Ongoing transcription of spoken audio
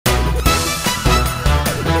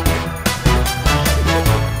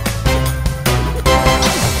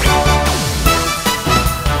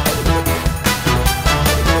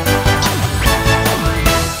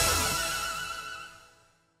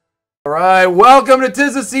right, welcome to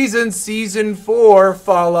 'Tis the Season, Season 4,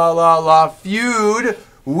 Fa La La La Feud.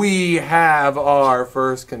 We have our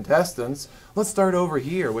first contestants. Let's start over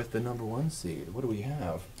here with the #1 seed. What do we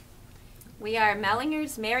have? We are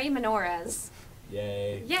Mellinger's Mary Menorahs.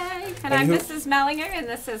 Yay. Yay! And I'm Mrs. Mellinger, and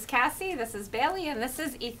this is Cassie, this is Bailey, and this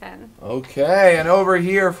is Ethan. Okay, and over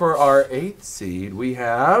here for our 8th seed, we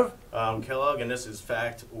have... Kellogg, and this is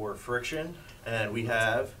Fact or Friction. And we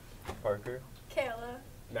have... Parker. Kayla.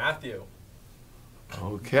 Matthew.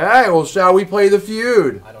 Okay, well, shall we play the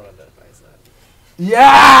feud? I don't identify as that.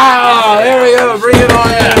 Yeah! There we go, bring it on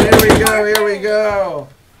in. Here we go, here we go.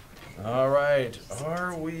 All right,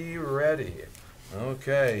 are we ready?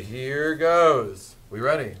 Okay, here goes. We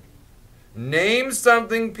ready? Name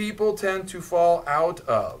something people tend to fall out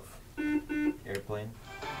of. Airplane.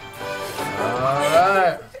 All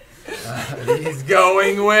right. He's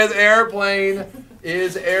going with airplane.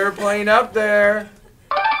 Is airplane up there?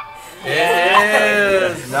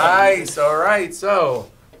 It is. Nice. All right, so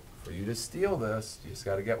for you to steal this, you just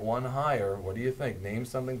got to get one higher. What do you think? Name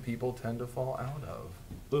something people tend to fall out of.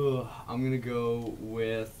 I'm going to go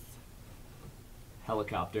with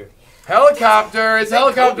helicopter. Helicopter. Is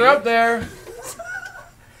helicopter up there?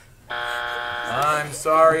 I'm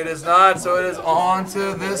sorry, it is not. So it is on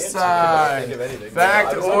to this side.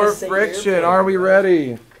 Fact or friction. Are we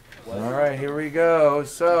ready? All right, here we go.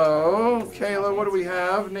 So, Kayla, what do we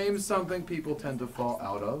have? Name something people tend to fall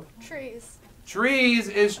out of. Trees. Trees.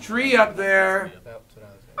 Is tree up there? That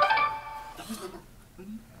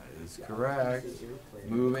is correct.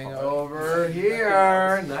 Moving over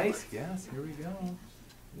here. Nice guess. Here we go.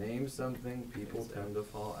 Name something people tend to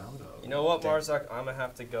fall out of. You know what, Marzak? I'm going to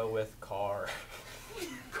have to go with car.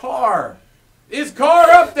 Car. Is car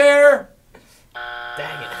up there?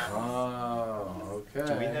 Dang it. Oh, okay.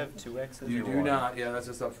 Do we have 2 X's? You or do one? not. Yeah, that's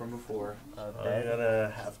just up from before. I'm gonna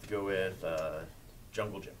have to go with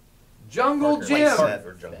Jungle Gym. Jungle Parker. Gym. Like Seth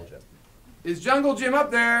or Jungle Gym. Is Jungle Gym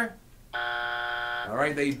up there? All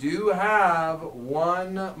right, they do have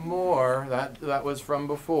one more. That was from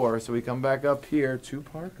before, so we come back up here to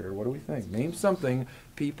Parker. What do we think? Name something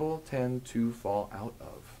people tend to fall out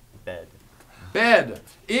of. Bed. Bed.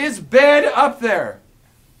 Is bed up there?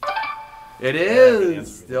 It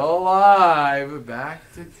is. Still alive. Back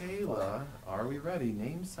to Kayla. Are we ready?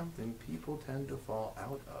 Name something people tend to fall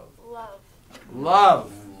out of. Love.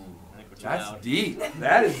 Love. That's deep.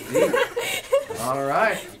 That is deep. All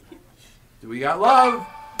right. Do we got love?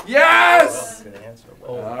 Yes!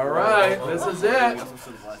 All right. This is it.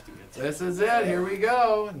 This is it. Here we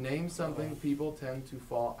go. Name something people tend to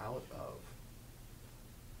fall out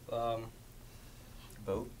of.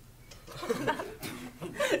 Boat.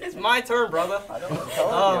 It's my turn, brother. I don't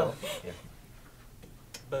know.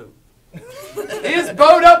 Boat. Is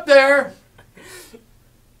boat up there?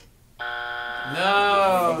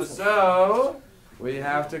 No. So we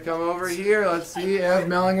have to come over here. Let's see if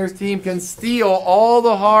Mellinger's team can steal all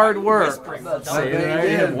the hard work. One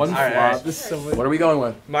flop. This is so much. What are we going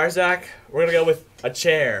with? Marzak, we're going to go with a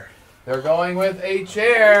chair. They're going with a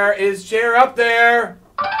chair. Is chair up there?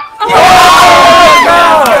 Oh!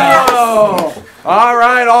 All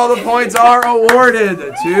right, all the points are awarded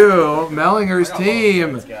to Mellinger's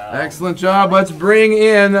team. Excellent job. Let's bring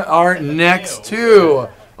in our next two.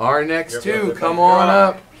 Our next two, come on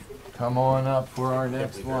up. Come on up for our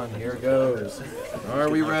next one. Here goes. Are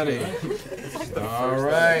we ready? All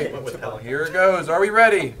right. Here goes. Are we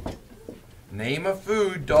ready? Name a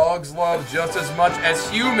food dogs love just as much as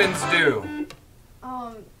humans do.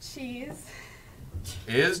 Cheese.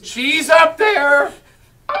 Is cheese up there?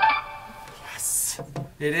 Yes,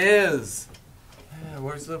 it is. Yeah,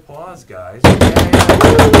 where's the applause, guys?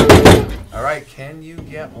 All right, can you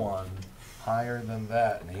get one higher than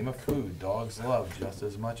that? Name a food dogs love just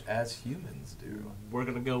as much as humans do. We're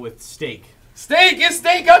going to go with steak. Steak! Is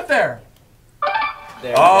steak up there?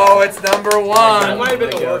 Oh, it's #1. That might have been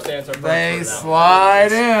the worst answer. They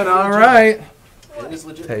slide in. All right.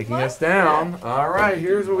 Taking us down. All right,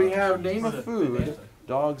 here's what we have. Name a food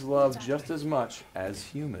dogs love just as much as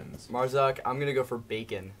humans. Marzak, I'm going to go for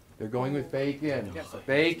bacon. They're going with bacon.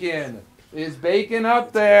 Bacon. Is bacon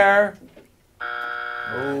up there?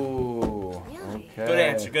 Oh, okay. Good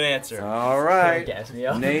answer, good answer. All right. Gas me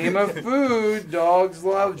up. Name a food dogs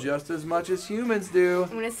love just as much as humans do.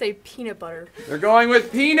 I'm going to say peanut butter. They're going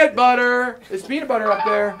with peanut butter. Is peanut butter up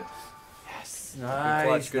there? Yes.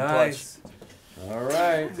 Nice, Good nice. All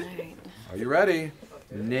right. Are you ready?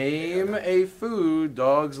 Name a food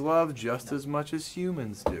dogs love just as much as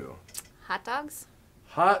humans do. Hot dogs?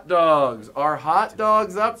 Hot dogs. Are hot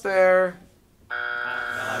dogs up there?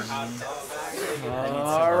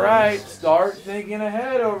 All right, start thinking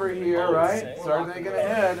ahead over here, right? Start thinking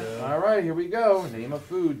ahead. All right, here we go. Name a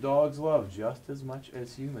food dogs love just as much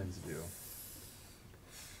as humans do.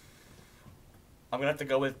 I'm gonna have to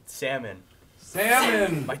go with salmon.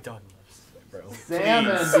 Salmon. My dog loves it, bro.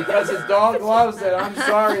 Salmon, because his dog loves it. I'm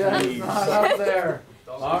sorry, that is not up there.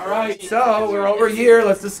 All right, so we're over here.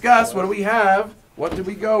 Let's discuss. What do we have? What did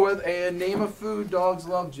we go with? And name a food dogs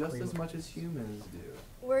love just as much as humans do.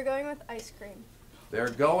 We're going with ice cream. They're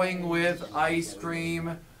going with ice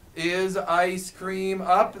cream. Is ice cream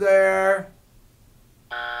up there?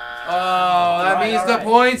 Oh, that means the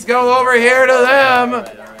points go over here to them.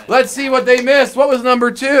 Let's see what they missed. What was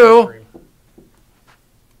number 2?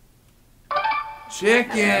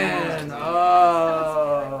 Chicken.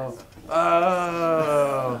 Oh.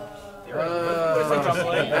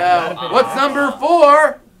 What's number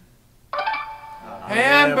 4?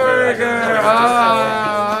 Hamburger.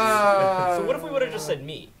 So what if we would have just said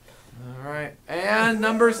meat? All right. And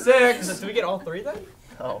number 6. Do we get all 3 then?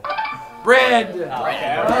 Oh. Bread. Gotta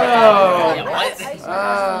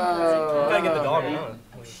get the dog on.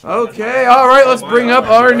 Okay. All right. Let's bring up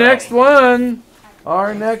our next one.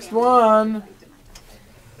 Our next one.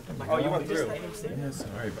 Oh, you went through. Yeah,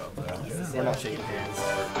 sorry about that. We're not shaking hands.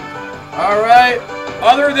 All right.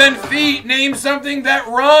 Other than feet, name something that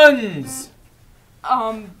runs.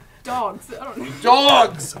 Dogs. I don't know.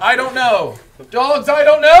 Dogs. I don't know. Dogs. I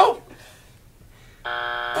don't know.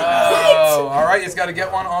 Oh, all right. Just got to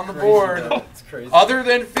get one on the board. That's crazy. Other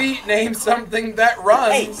than feet, name something that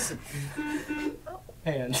runs.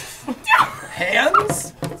 Hands.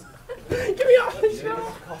 Hands? Get me off the show.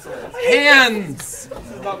 Hands.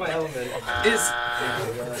 This is not my element. Is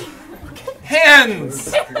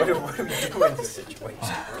hands. What do we do in this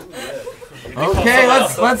situation? Okay,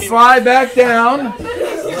 let's slide back down.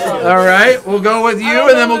 All right, we'll go with you,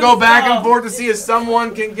 and then we'll go back and forth to see if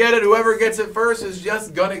someone can get it. Whoever gets it first is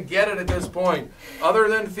just gonna get it at this point. Other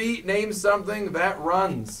than feet, name something that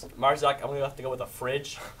runs. Marzak, I'm gonna have to go with a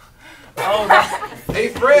fridge. Oh, a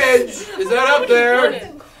fridge. Is that up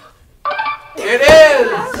there? It is.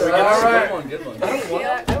 All right. Good one.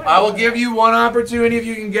 I will give you one opportunity if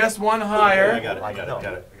you can guess one I higher. got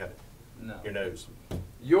it. No. Your nose.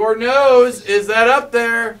 Your nose. Is that up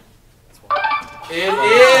there? It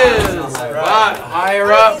is. But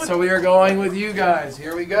higher up. So we are going with you guys.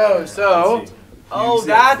 Here we go. So. Oh,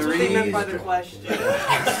 that's what they meant by the question.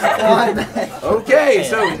 Okay,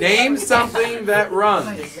 so name something that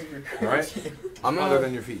runs. All right. Other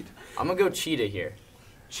than your feet. I'm gonna go cheetah here.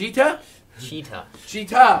 Cheetah? Cheetah.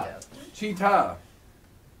 Cheetah. Cheetah.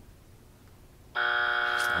 All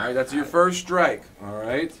right, that's your first strike. All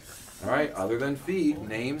right. All right, other than feet,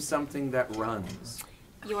 name something that runs.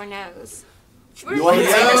 Your nose. Your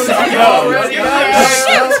nose.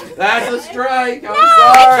 That's a strike. I'm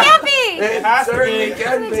sorry. It can't be. It certainly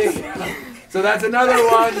can be. So that's another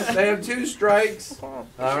one. They have 2 strikes.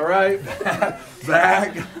 All right.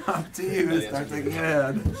 Back up to you. Start thinking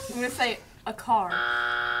ahead. I'm gonna say a car.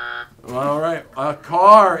 All right. A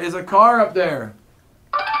car. Is a car up there?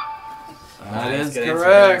 That is Good answer,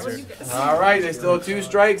 correct. good answer. All right. They still have 2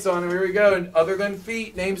 strikes on them. Here we go. And other than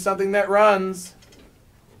feet, name something that runs.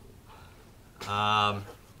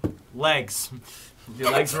 Legs.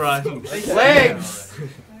 Your legs run. Legs.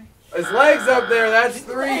 There's legs up there. That's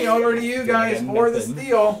 3. Over to you guys for the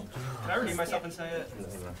steal. Can I redeem myself and say it?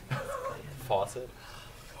 Faucet.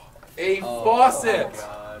 A faucet.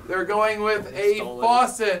 They're going with a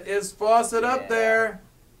faucet. Is faucet up there?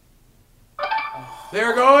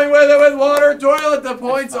 They're going with it with water toilet. The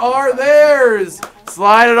points are theirs.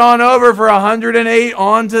 Slide it on over for 108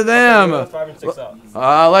 onto them. 5 and 6 up.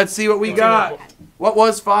 Let's see what we got. What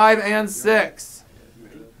was 5 and 6?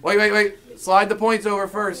 Wait. Slide the points over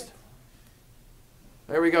first.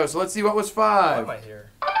 There we go. So let's see what was 5. Why am I here?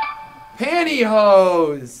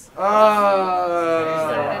 Pantyhose. Oh,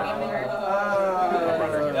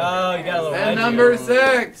 you got a little And edgy. number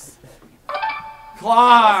 6.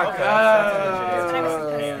 Clock. Okay. That's what I was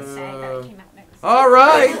supposed to say. That came out next. All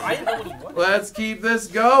right. I didn't know what he was. Let's keep this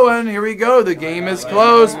going. Here we go. The game is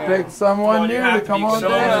close. Pick someone new to come on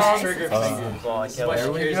down.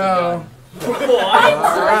 There we go. All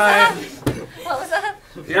right. What was that?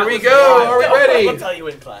 Here we go. Are we I'll ready? tell you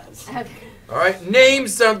in class. All right. Name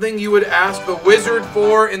something you would ask the wizard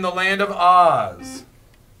for in the land of Oz.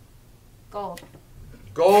 Gold.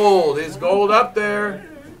 Gold. Is gold up there?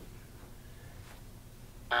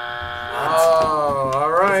 Oh,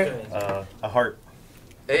 all right. A heart.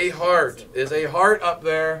 A heart. Is a heart up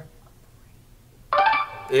there?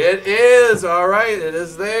 It is. All right. It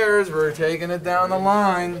is theirs. We're taking it down the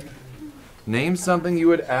line. Name something you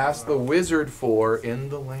would ask the wizard for in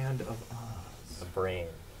the land of Oz. A brain.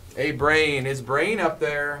 A brain. Is brain up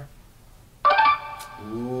there?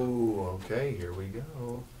 Ooh, okay, here we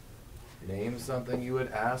go. Name something you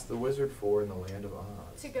would ask the wizard for in the land of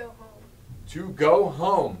Oz. To go home. To go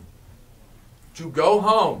home. To go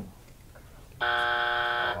home.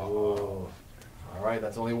 Oh. All right,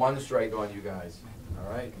 that's only one strike on you guys.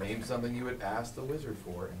 All right, name something you would ask the wizard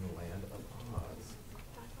for in the land of Oz.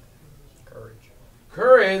 Courage.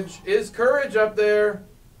 Courage. Is courage up there?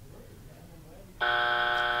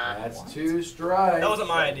 That's 2 strikes. That wasn't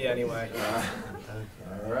my idea anyway.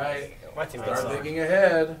 All right. My team Start thinking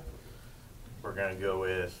ahead. We're gonna go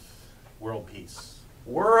with world peace.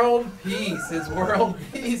 World peace. Is world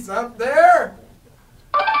peace up there?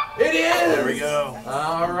 It is. There we go.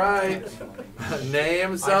 All right.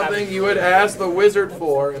 Name something you would ask the wizard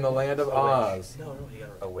for in the land of Oz. No, you got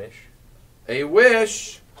A wish. A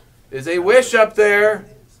wish. Is a wish up there?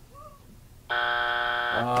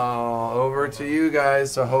 Oh, over to you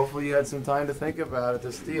guys. So hopefully you had some time to think about it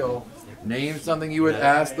to steal. Name something you would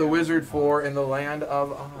ask the wizard for in the land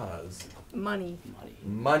of Oz. Money.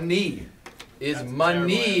 Money. Is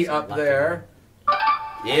money up there?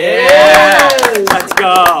 Yeah! Let's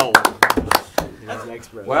go!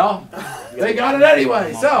 Well, they got it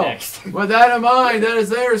anyway. So, with that in mind, that is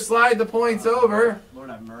there. Slide the points over. Lord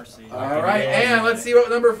have mercy. All right, and let's see what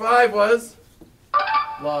number 5 was.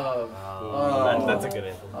 Love. That's a good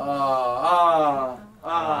answer.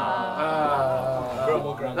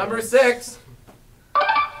 Number 6.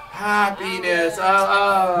 Happiness.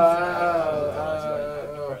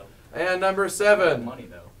 And number 7. Money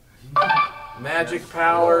though. Magic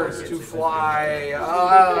powers to fly.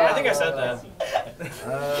 Yeah, I think I said that.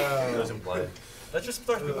 Doesn't play. Let's just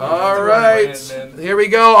start the All right, here we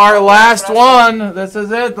go. Our last one. This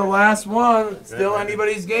is it. The last one. Still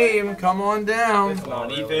anybody's game. Come on down. Come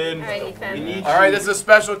on, Ethan. All right, Ethan. All right, this is a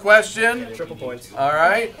special question. Triple points. All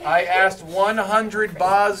right, I asked 100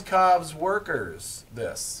 Bozkov's workers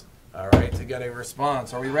this. All right, to get a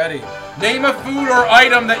response. Are we ready? Name a food or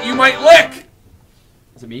item that you might lick.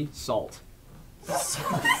 Is it me? Salt.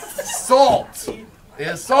 Salt.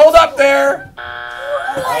 Is salt up there?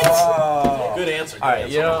 Good answer. Good Alright,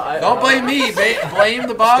 answer. you know, Don't blame me. Blame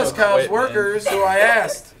the Bozkov's workers who I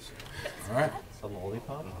asked. All right. A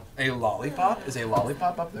lollipop? A lollipop? Is a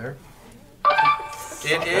lollipop up there?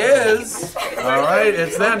 It is. All right,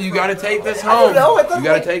 it's them. You got to take this home. You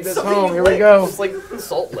got to take this home. Here we go. It's like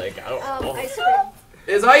salt lick. I don't know. Ice cream.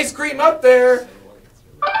 Is ice cream up there?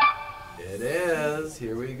 It is.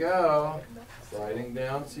 Here we go. Sliding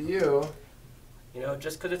down to you. You know,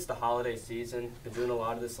 just because it's the holiday season, been doing a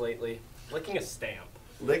lot of this lately. Licking a stamp.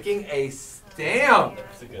 Licking a stamp.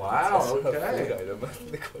 Wow, okay.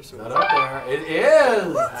 Is that up there? It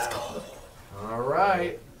is. All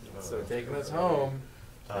right. So taking us home.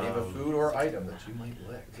 Name a food or item that you might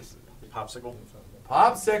lick. Popsicle.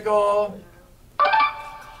 Popsicle.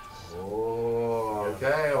 Oh,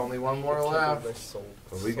 okay. Only one more left.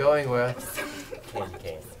 What are we going with? Candy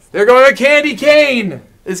cane. They're going with candy cane.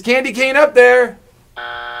 Is candy cane up there?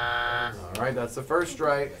 All right, that's the first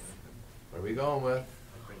strike. What are we going with?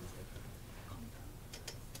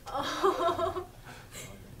 Oh.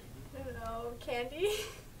 I don't know. Candy?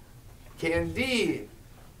 Candy.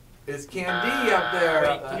 Is candy up there?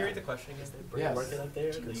 Wait, can you read the question again? Yes. Mark it up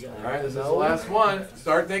there. All right, this is the last one.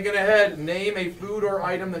 Start thinking ahead. Name a food or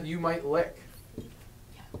item that you might lick.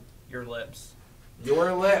 Your lips.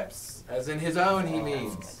 Your lips, as in his own, he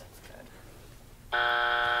means.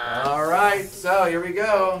 All right, so here we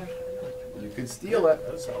go. You could steal it.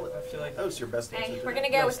 I feel like That was your best answer. Okay, we're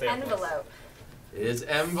gonna go with envelope. Is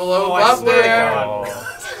envelope Oh, I up swear to there? God.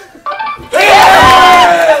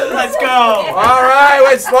 Yeah! Let's go! All right,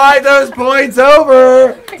 let's slide those points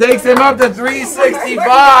over. Takes him up to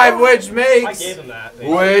 365, which I makes gave him that.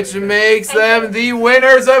 them the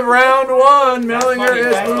winners of round 1. Mellinger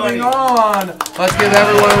is moving on. Let's give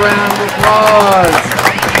everyone a round of applause.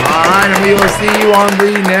 All right, and we will see you on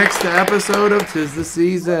the next episode of 'Tis the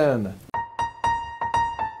Season.